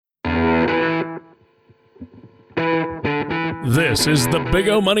This is the Big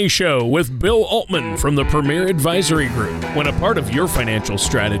O Money Show with Bill Altman from the Premier Advisory Group. When a part of your financial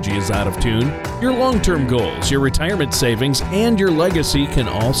strategy is out of tune, your long-term goals, your retirement savings, and your legacy can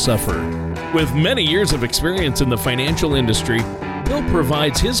all suffer. With many years of experience in the financial industry, Bill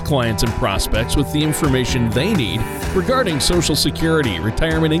provides his clients and prospects with the information they need regarding Social Security,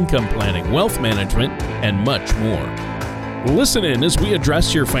 retirement income planning, wealth management, and much more. Listen in as we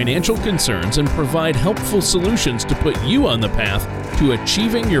address your financial concerns and provide helpful solutions to put you on the path to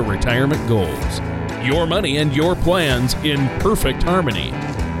achieving your retirement goals. Your money and your plans in perfect harmony.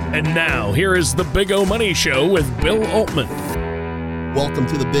 And now, here is the Big O Money Show with Bill Altman. Welcome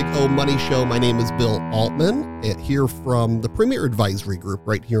to the Big O Money Show. My name is Bill Altman, here from the Premier Advisory Group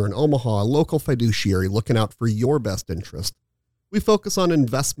right here in Omaha, a local fiduciary looking out for your best interest. We focus on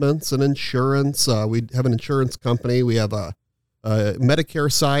investments and insurance. We have an insurance company. We have a Medicare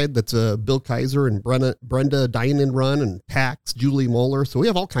side that's Bill Kaiser and Brenda Dinan run, and tax, Julie Moeller. So we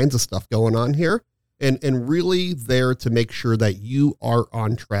have all kinds of stuff going on here, and really there to make sure that you are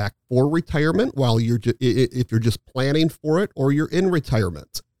on track for retirement while if you're just planning for it or you're in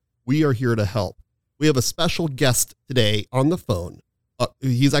retirement. We are here to help. We have a special guest today on the phone.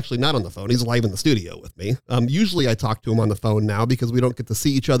 He's actually not on the phone. He's live in the studio with me. Usually I talk to him on the phone now because we don't get to see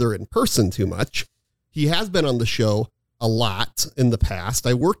each other in person too much. He has been on the show a lot in the past.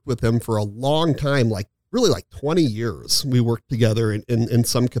 I worked with him for a long time, like 20 years. We worked together in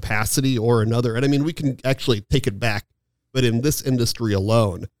some capacity or another. And I mean, we can actually take it back, but in this industry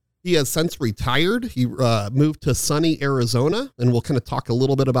alone, he has since retired. He moved to sunny Arizona, and we'll kind of talk a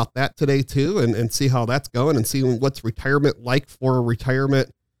little bit about that today too, and see how that's going and see what's retirement like for a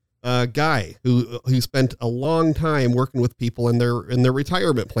retirement guy who spent a long time working with people in their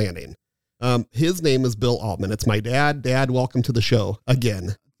retirement planning. His name is Bill Altman. It's my dad. Dad, welcome to the show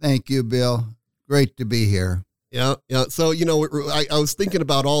again. Thank you, Bill. Great to be here. Yeah. So, I was thinking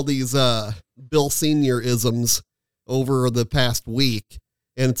about all these Bill Senior isms over the past week.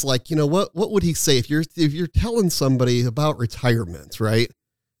 And it's like, what would he say if you're telling somebody about retirement, right?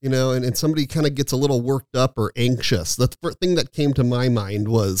 And somebody kind of gets a little worked up or anxious. The first thing that came to my mind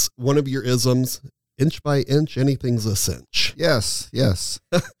was one of your isms, inch by inch, anything's a cinch. Yes.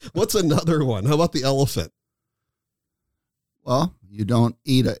 What's another one? How about the elephant? Well, you don't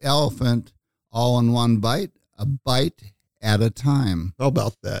eat an elephant all in one bite, a bite at a time. How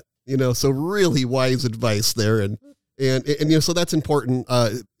about that? So really wise advice there. And so that's important.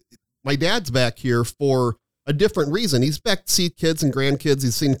 My dad's back here for a different reason. He's back to see kids and grandkids.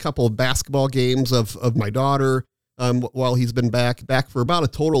 He's seen a couple of basketball games of my daughter while he's been back for about a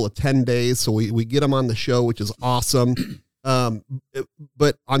total of 10 days. So we get him on the show, which is awesome.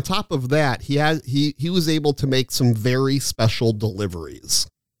 But on top of that, he was able to make some very special deliveries,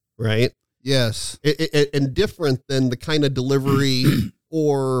 right? Yes. And different than the kind of delivery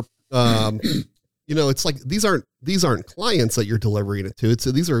or, it's like these aren't clients that you're delivering it to.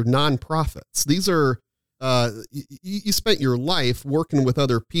 These are nonprofits. These are you spent your life working with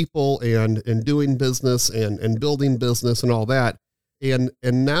other people and doing business and building business and all that, and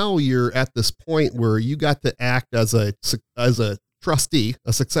now you're at this point where you got to act as a trustee,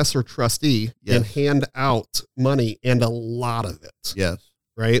 a successor trustee, yes, and hand out money, and a lot of it. Yes,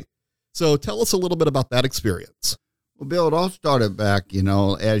 right. So tell us a little bit about that experience. Well, Bill, it all started back,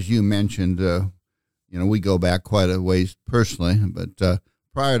 as you mentioned. We go back quite a ways personally, but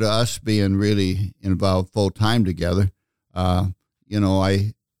prior to us being really involved full time together, I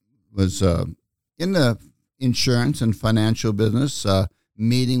was in the insurance and financial business,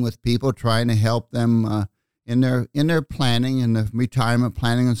 meeting with people, trying to help them in their planning and the retirement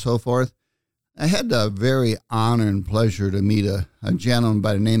planning and so forth. I had the very honor and pleasure to meet a gentleman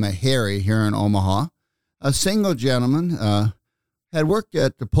by the name of Harry here in Omaha, a single gentleman. Had worked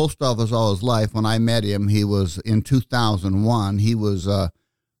at the post office all his life. When I met him, he was in 2001. He was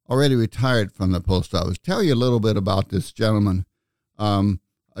already retired from the post office. Tell you a little bit about this gentleman.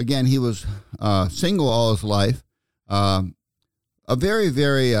 Again, he was single all his life. A very,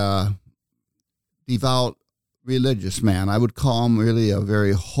 very devout religious man. I would call him really a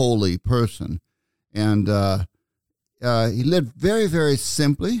very holy person. And he lived very, very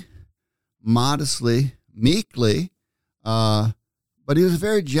simply, modestly, meekly, but he was a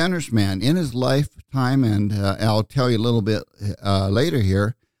very generous man in his lifetime, and I'll tell you a little bit later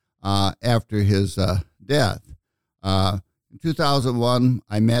here, after his death. In 2001,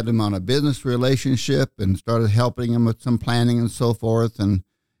 I met him on a business relationship and started helping him with some planning and so forth, and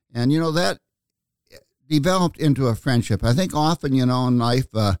that developed into a friendship. I think often, in life,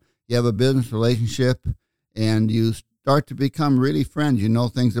 you have a business relationship, and you start to become really friends. You know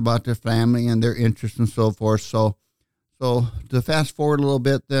things about their family and their interests and so forth. So So to fast forward a little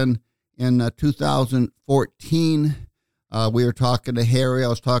bit, then in 2014, we were talking to Harry. I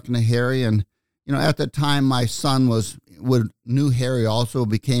was talking to Harry, and at the time, my son knew Harry also,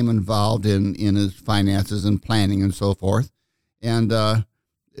 became involved in his finances and planning and so forth, and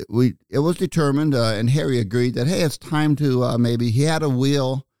it was determined, and Harry agreed that hey, it's time to maybe he had a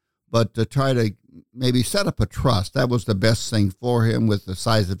will, but to try to maybe set up a trust. That was the best thing for him with the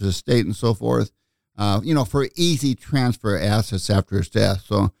size of his estate and so forth. For easy transfer assets after his death.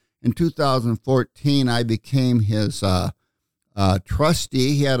 So in 2014, I became his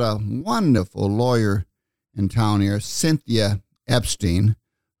trustee. He had a wonderful lawyer in town here, Cynthia Epstein,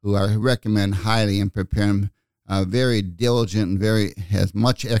 who I recommend highly and prepare him. Very diligent and has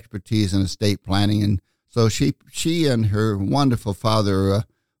much expertise in estate planning. And so she and her wonderful father,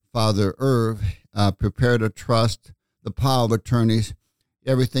 Father Irv, prepared a trust, the power of attorneys,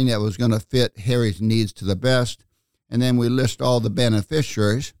 everything that was going to fit Harry's needs to the best. And then we list all the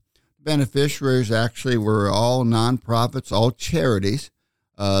beneficiaries. Beneficiaries actually were all nonprofits, all charities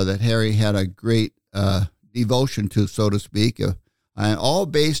that Harry had a great devotion to, so to speak, and all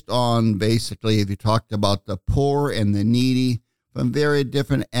based on basically, if you talked about the poor and the needy from very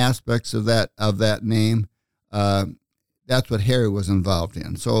different aspects of that name, that's what Harry was involved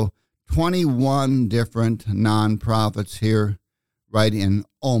in. So 21 different nonprofits here right in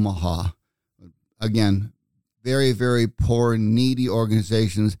Omaha. Again, very, very poor, needy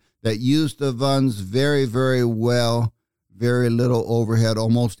organizations that use the funds very, very well, very little overhead.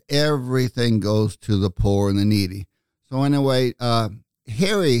 Almost everything goes to the poor and the needy. So anyway,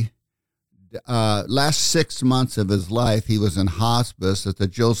 Harry, last 6 months of his life, he was in hospice at the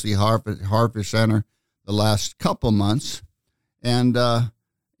Josie Harper Center the last couple months. And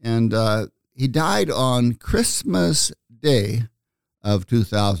he died on Christmas Day of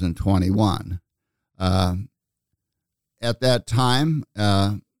 2021. At that time,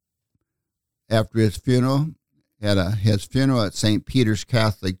 after his funeral, his funeral at St. Peter's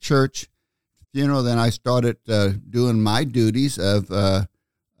Catholic Church. Then I started doing my duties of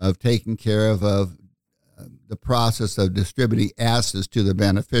taking care of the process of distributing assets to the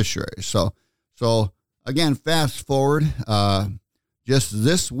beneficiaries. So again, fast forward. Just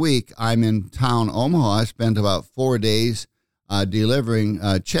this week, I'm in town, Omaha. I spent about 4 days delivering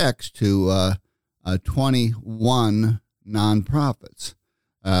checks to 21 nonprofits.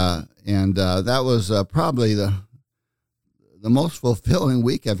 And that was probably the most fulfilling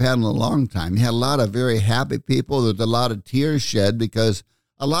week I've had in a long time. You had a lot of very happy people. There's a lot of tears shed because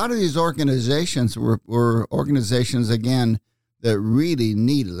a lot of these organizations were organizations, again, that really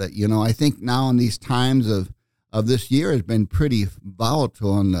needed it. I think now in these times of this year has been pretty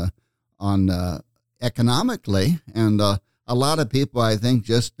volatile on economically, and a lot of people, I think,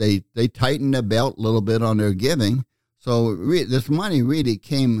 just they tightened the belt a little bit on their giving. So this money really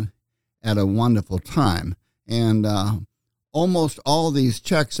came at a wonderful time, and almost all these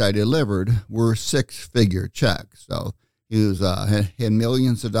checks I delivered were six-figure checks. So he had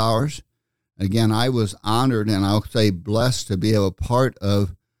millions of dollars. Again, I was honored and I'll say blessed to be a part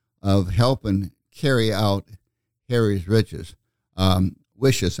of helping carry out Harry's wishes,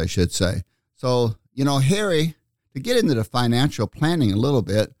 I should say. So, Harry, to get into the financial planning a little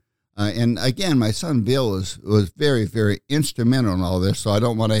bit, and again, my son Bill was very, very instrumental in all this, so I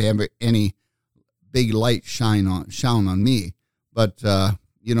don't want to have any big light shone on me. But,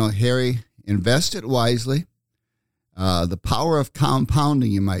 Harry invested wisely. The power of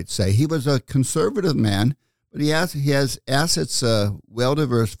compounding, you might say. He was a conservative man, but he has assets well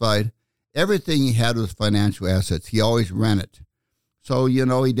diversified. Everything he had was financial assets. He always rented. So, he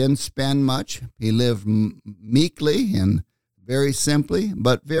didn't spend much. He lived meekly and very simply,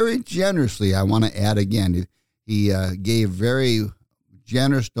 but very generously, I want to add again. He gave very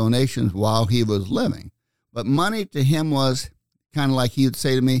generous donations while he was living. But money to him was kind of like he would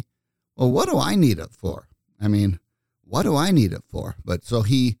say to me, well, what do I need it for? I mean, what do I need it for? But so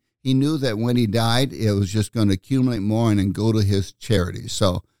he knew that when he died, it was just going to accumulate more and then go to his charities.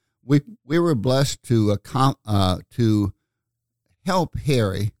 So we were blessed to help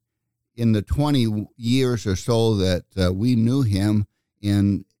Harry in the 20 years or so that we knew him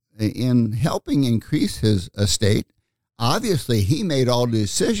in helping increase his estate. Obviously, he made all the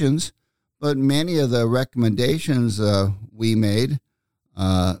decisions, but many of the recommendations we made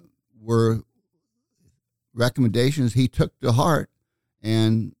were recommendations he took to heart,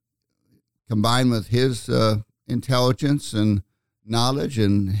 and combined with his intelligence and knowledge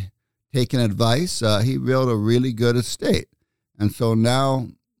and taking advice, he built a really good estate. And so now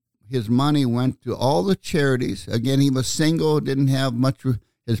his money went to all the charities. Again, he was single, didn't have much.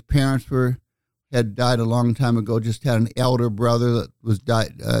 His parents had died a long time ago, just had an elder brother that was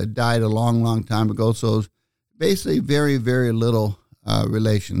died a long time ago. So it was basically very, very little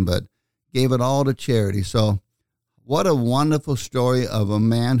relation, but gave it all to charity. So what a wonderful story of a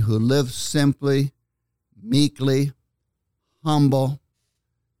man who lived simply, meekly, humble,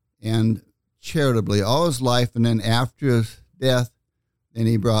 and charitably all his life. And then after his death, then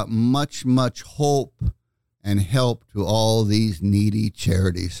he brought much, much hope and help to all these needy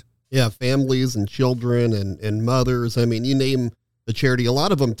charities. Yeah, families and children and mothers. I mean, you name the charity. A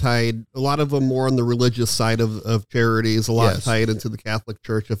lot of them more on the religious side of charities, a lot tied into the Catholic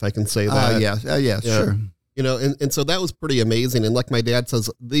Church, if I can say that. Yes, sure. You know, and so that was pretty amazing. And like my dad says,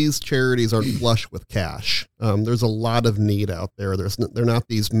 these charities aren't flush with cash. There's a lot of need out there. They're not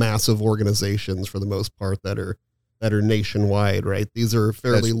these massive organizations for the most part that are nationwide, right? These are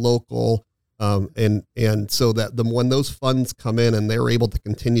fairly local. And so that when those funds come in and they're able to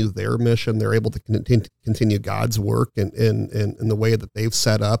continue their mission, they're able to continue God's work in the way that they've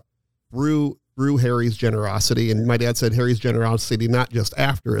set up through Harry's generosity. And my dad said Harry's generosity, not just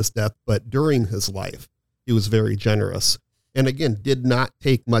after his death, but during his life, he was very generous. And again, did not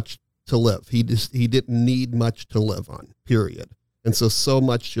take much to live. He didn't need much to live on, period. And so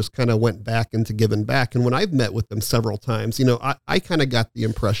much just kind of went back into giving back. And when I've met with him several times, you know, I kind of got the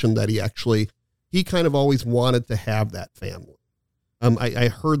impression that he kind of always wanted to have that family. I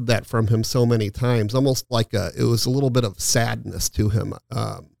heard that from him so many times, almost like it was a little bit of sadness to him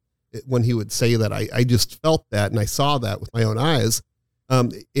when he would say that. I just felt that, and I saw that with my own eyes.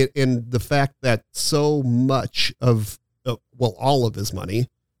 And the fact that so much of, all of his money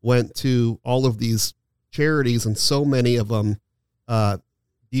went to all of these charities, and so many of them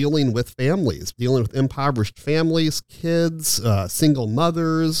dealing with families, dealing with impoverished families, kids, single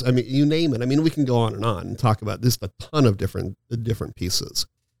mothers. I mean, you name it. I mean, we can go on and talk about this, a ton of different pieces.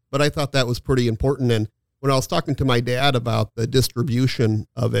 But I thought that was pretty important. And when I was talking to my dad about the distribution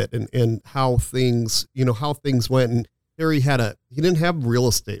of it and how things went, and Harry he didn't have real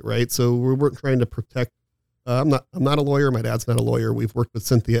estate, right? So we weren't trying to protect. I'm not a lawyer. My dad's not a lawyer. We've worked with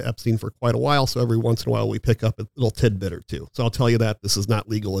Cynthia Epstein for quite a while. So every once in a while we pick up a little tidbit or two. So I'll tell you that this is not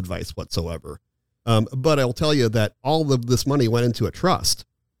legal advice whatsoever. But I'll tell you that all of this money went into a trust,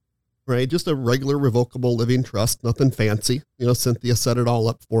 right? Just a regular revocable living trust, nothing fancy. You know, Cynthia set it all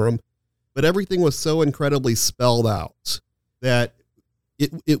up for him, but everything was so incredibly spelled out that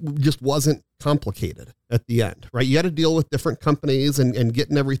it just wasn't complicated at the end, right? You had to deal with different companies and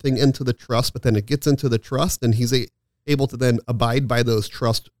getting everything into the trust, but then it gets into the trust and he's able to then abide by those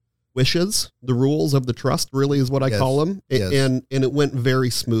trust wishes. The rules of the trust really is what I call them. Yes. And it went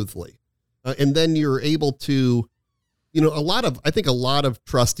very smoothly. And then you're able to, you know, I think a lot of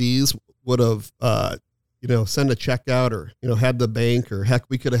trustees would have, send a check out or, had the bank, or heck,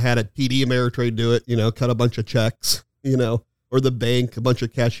 we could have had a TD Ameritrade do it, cut a bunch of checks, or the bank, a bunch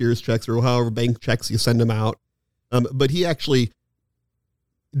of cashier's checks, or however bank checks you send them out. But he actually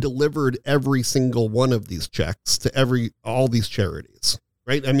delivered every single one of these checks to all these charities,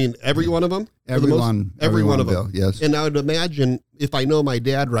 right? I mean, every one of them? Every one of them. Yes. And I would imagine, if I know my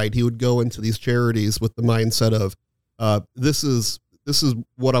dad right, he would go into these charities with the mindset of, this is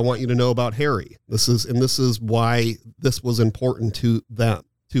what I want you to know about Harry. This is why this was important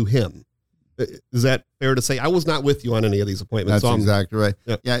to him. Is that fair to say? I was not with you on any of these appointments. That's exactly right.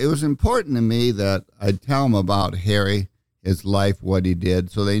 Yeah, it was important to me that I'd tell them about Harry, his life, what he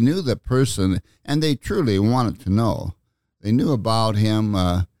did. So they knew the person, and they truly wanted to know. They knew about him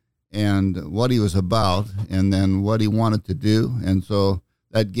and what he was about, and then what he wanted to do. And so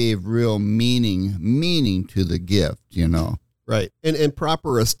that gave real meaning to the gift, Right. And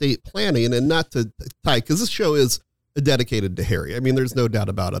proper estate planning, and not to tie, because this show is dedicated to Harry. I mean, there's no doubt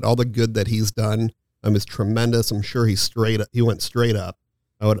about it. All the good that he's done is tremendous. I'm sure he went straight up.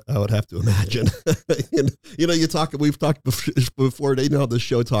 I would have to imagine. We've talked before. They know how this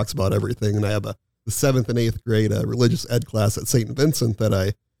show talks about everything. And I have the 7th and 8th grade religious ed class at St. Vincent that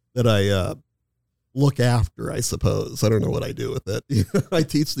I look after, I suppose. I don't know what I do with it. I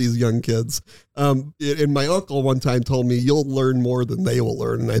teach these young kids. And my uncle one time told me, you'll learn more than they will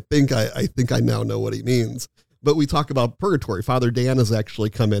learn. And I think I now know what he means. But we talk about purgatory. Father Dan has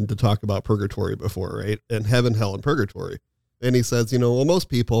actually come in to talk about purgatory before, right? And heaven, hell, and purgatory. And he says, most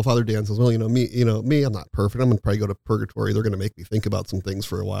people, Father Dan says, well, me, I'm not perfect. I'm going to probably go to purgatory. They're going to make me think about some things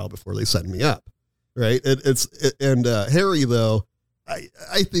for a while before they send me up, right? And Harry, though,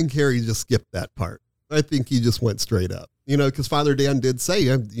 I think Harry just skipped that part. I think he just went straight up, because Father Dan did say,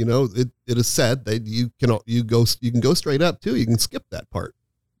 it is said that you can go straight up too. You can skip that part.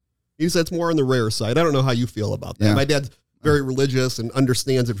 He said it's more on the rare side. I don't know how you feel about that. Yeah. My dad's very religious and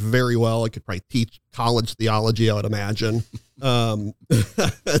understands it very well. I could probably teach college theology, I would imagine.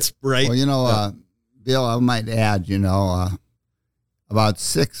 That's right. Well, Bill, I might add, about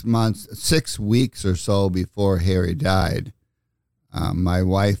 6 weeks or so before Harry died, my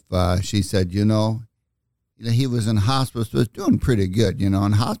wife, she said, he was in hospice, but was doing pretty good. In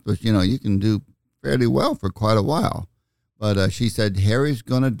hospice, you can do fairly well for quite a while. But she said, Harry's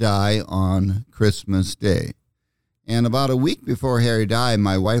going to die on Christmas Day. And about a week before Harry died,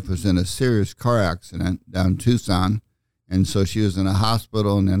 my wife was in a serious car accident down in Tucson. And so she was in a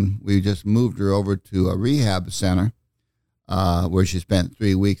hospital, and then we just moved her over to a rehab center where she spent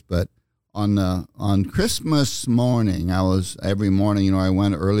 3 weeks. But on Christmas morning, every morning, I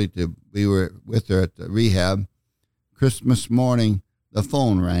went early we were with her at the rehab. Christmas morning, the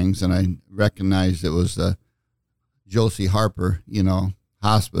phone rings, and I recognized it was Josie Harper,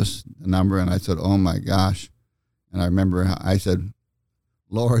 hospice, the number. And I said, oh my gosh. And I remember I said,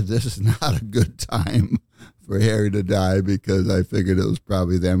 Lord, this is not a good time for Harry to die, because I figured it was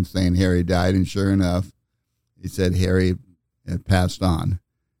probably them saying Harry died. And sure enough, he said Harry had passed on.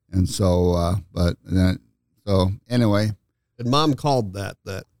 And so, anyway. And Mom called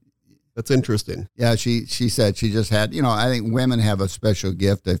that's interesting. Yeah, she said she just had, I think women have a special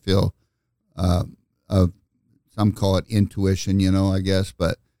gift, I feel, of some call it intuition, I guess.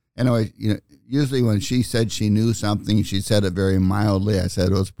 But anyway, usually when she said she knew something, she said it very mildly. I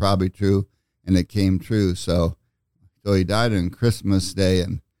said it was probably true, and it came true. So he died on Christmas Day,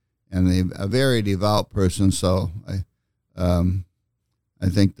 and a very devout person. So I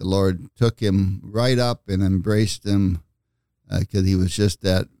think the Lord took him right up and embraced him, because he was just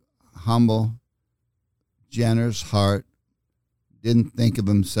that humble, generous heart, didn't think of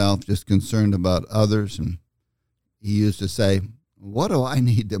himself, just concerned about others. And he used to say, what do I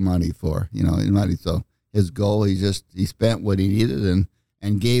need the money for? So his goal, he spent what he needed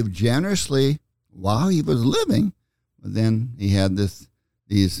and gave generously while he was living. But then he had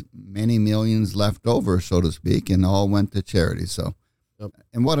these many millions left over, so to speak, and all went to charity. So, yep.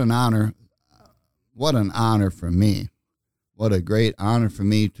 And what an honor for me. What a great honor for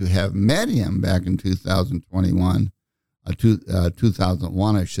me to have met him back in 2001,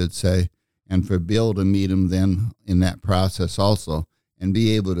 2001, I should say, and for Bill to meet him then in that process also, and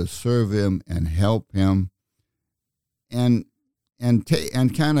be able to serve him and help him, and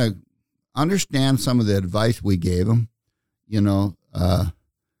kind of understand some of the advice we gave him.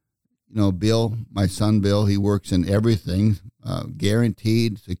 Bill, my son Bill, he works in everything,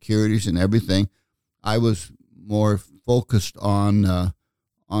 guaranteed securities and everything. I was more focused on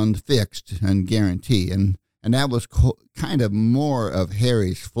fixed and guarantee, and that was kind of more of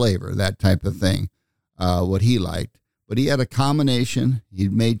Harry's flavor, that type of thing, what he liked. But he had a combination. He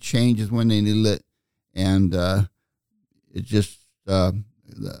made changes when they needed it, and it just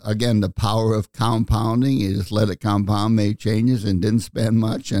again, the power of compounding. He just let it compound, made changes, and didn't spend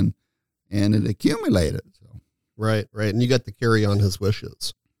much, and it accumulated. So. Right, and you got to carry on his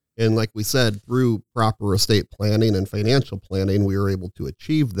wishes. And like we said, through proper estate planning and financial planning, we were able to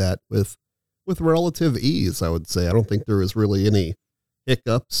achieve that with relative ease, I would say. I don't think there was really any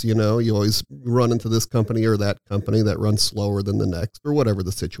hiccups. You always run into this company or that company that runs slower than the next, or whatever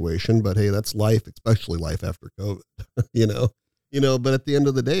the situation. But hey, that's life, especially life after COVID, but at the end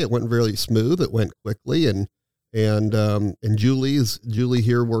of the day, it went very smooth. It went quickly. And Julie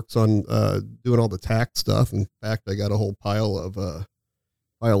here works on doing all the tax stuff. In fact, I got a whole pile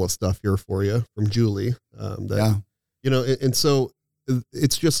of stuff here for you from Julie. And so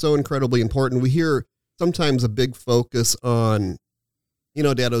it's just so incredibly important. We hear sometimes a big focus on,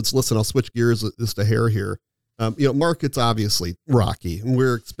 Dad, listen, I'll switch gears just a hair here. Market's obviously rocky, and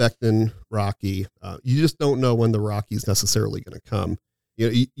we're expecting rocky. You just don't know when the rocky's necessarily going to come.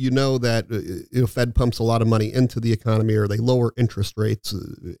 That Fed pumps a lot of money into the economy, or they lower interest rates,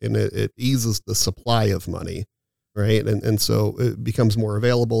 and it eases the supply of money. Right. And so it becomes more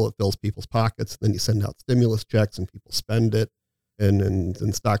available. It fills people's pockets. Then you send out stimulus checks and people spend it,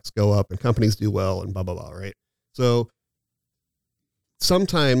 and stocks go up and companies do well and blah, blah, blah. Right. So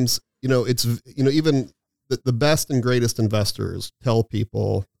sometimes, it's, even the best and greatest investors tell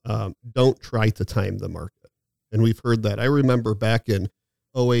people, don't try to time the market. And we've heard that. I remember back in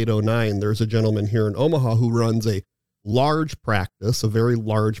 2008, 2009, there's a gentleman here in Omaha who runs a very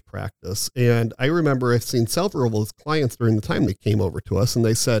large practice. And I remember I've seen several of his clients during the time they came over to us, and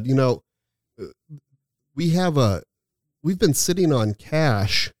they said, we've been sitting on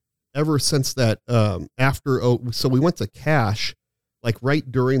cash ever since that, so we went to cash like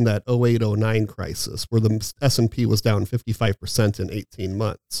right during that 2008, 2009 crisis, where the S&P was down 55% in 18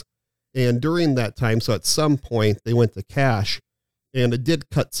 months. And during that time, so at some point they went to cash, and it did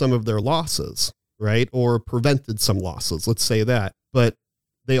cut some of their losses, right? Or prevented some losses, let's say that. But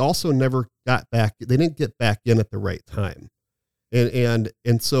they also never got back. They didn't get back in at the right time. And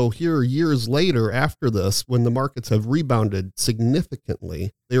so here, years later after this, when the markets have rebounded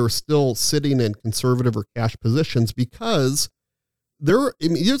significantly, they were still sitting in conservative or cash positions because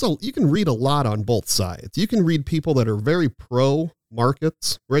you can read a lot on both sides. You can read people that are very pro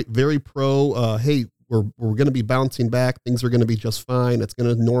markets, right? Very pro, hey, we're going to be bouncing back. Things are going to be just fine. It's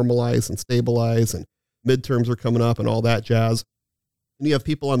going to normalize and stabilize, and midterms are coming up and all that jazz. And you have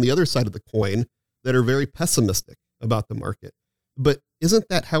people on the other side of the coin that are very pessimistic about the market. But isn't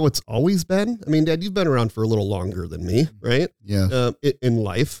that how it's always been? I mean, Dad, you've been around for a little longer than me, right? Yeah. In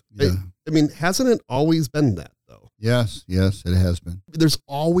life. Yeah. I mean, hasn't it always been that, though? Yes, it has been. There's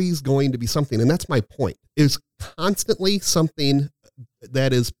always going to be something, and that's my point. There's constantly something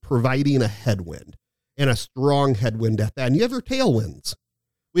that is providing a headwind, and a strong headwind at that. And you have your tailwinds.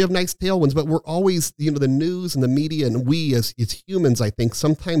 We have nice tailwinds, but we're always, the news and the media, and we as humans, I think,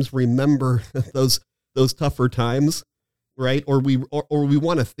 sometimes remember those tougher times, right? Or we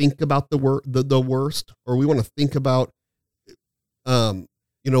want to think about the worst, or we want to think about,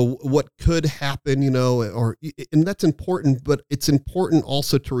 what could happen, and that's important, but it's important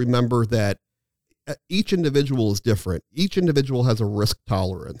also to remember that each individual is different. Each individual has a risk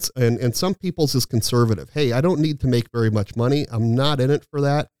tolerance, and some people's is conservative. Hey, I don't need to make very much money. I'm not in it for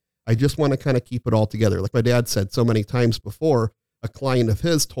that. I just want to kind of keep it all together. Like my dad said so many times before, a client of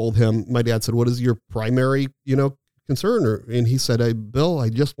his told him, my dad said, what is your primary, concern? And he said, hey, Bill, I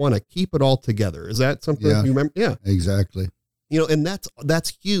just want to keep it all together. Is that something you remember? Yeah, exactly. And that's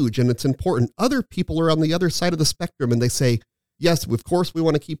huge, and it's important. Other people are on the other side of the spectrum, and they say, yes, of course we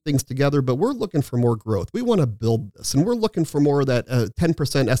want to keep things together, but we're looking for more growth. We want to build this, and we're looking for more of that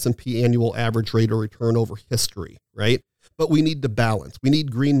 10% S&P annual average rate of return over history, right? But we need to balance. We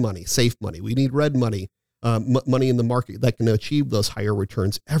need green money, safe money. We need red money, money in the market that can achieve those higher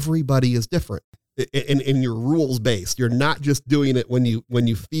returns. Everybody is different, and you're rules based. You're not just doing it when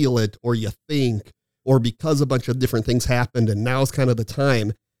you feel it or you think, or because a bunch of different things happened and now's kind of the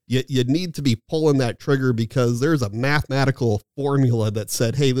time. You need to be pulling that trigger because there's a mathematical formula that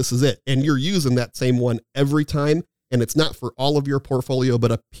said, hey, this is it. And you're using that same one every time. And it's not for all of your portfolio,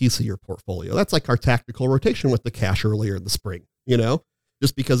 but a piece of your portfolio. That's like our tactical rotation with the cash earlier in the spring,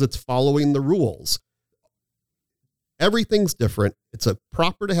 just because it's following the rules. Everything's different. It's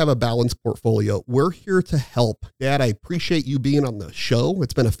proper to have a balanced portfolio. We're here to help. Dad, I appreciate you being on the show.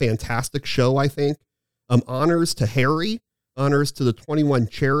 It's been a fantastic show, I think. Honors to Harry. Honors to the 21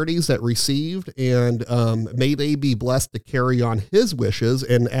 charities that received, and may they be blessed to carry on his wishes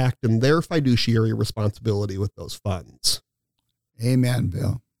and act in their fiduciary responsibility with those funds. Amen,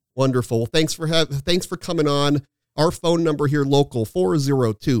 Bill. Wonderful. Thanks for coming on. Our phone number here local,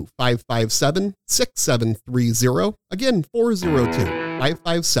 402-557-6730. Again,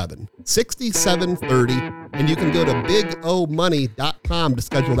 402-557-6730. And you can go to bigomoney.com to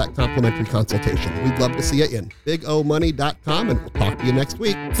schedule that complimentary consultation. We'd love to see you in bigomoney.com, and we'll talk to you next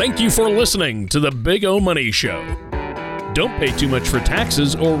week. Thank you for listening to the Big O Money Show. Don't pay too much for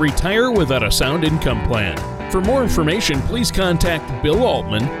taxes or retire without a sound income plan. For more information, please contact Bill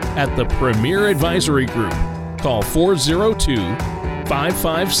Altman at the Premier Advisory Group. Call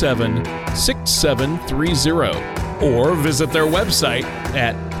 402-557-6730 or visit their website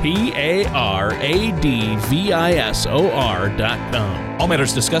at paradvisor.com. All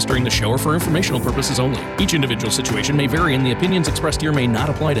matters discussed during the show are for informational purposes only. Each individual situation may vary, and the opinions expressed here may not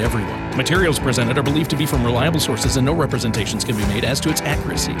apply to everyone. Materials presented are believed to be from reliable sources, and no representations can be made as to its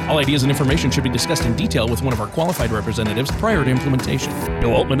accuracy. All ideas and information should be discussed in detail with one of our qualified representatives prior to implementation.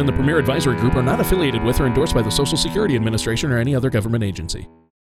 Bill Altman and the Premier Advisory Group are not affiliated with or endorsed by the Social Security Administration or any other government agency.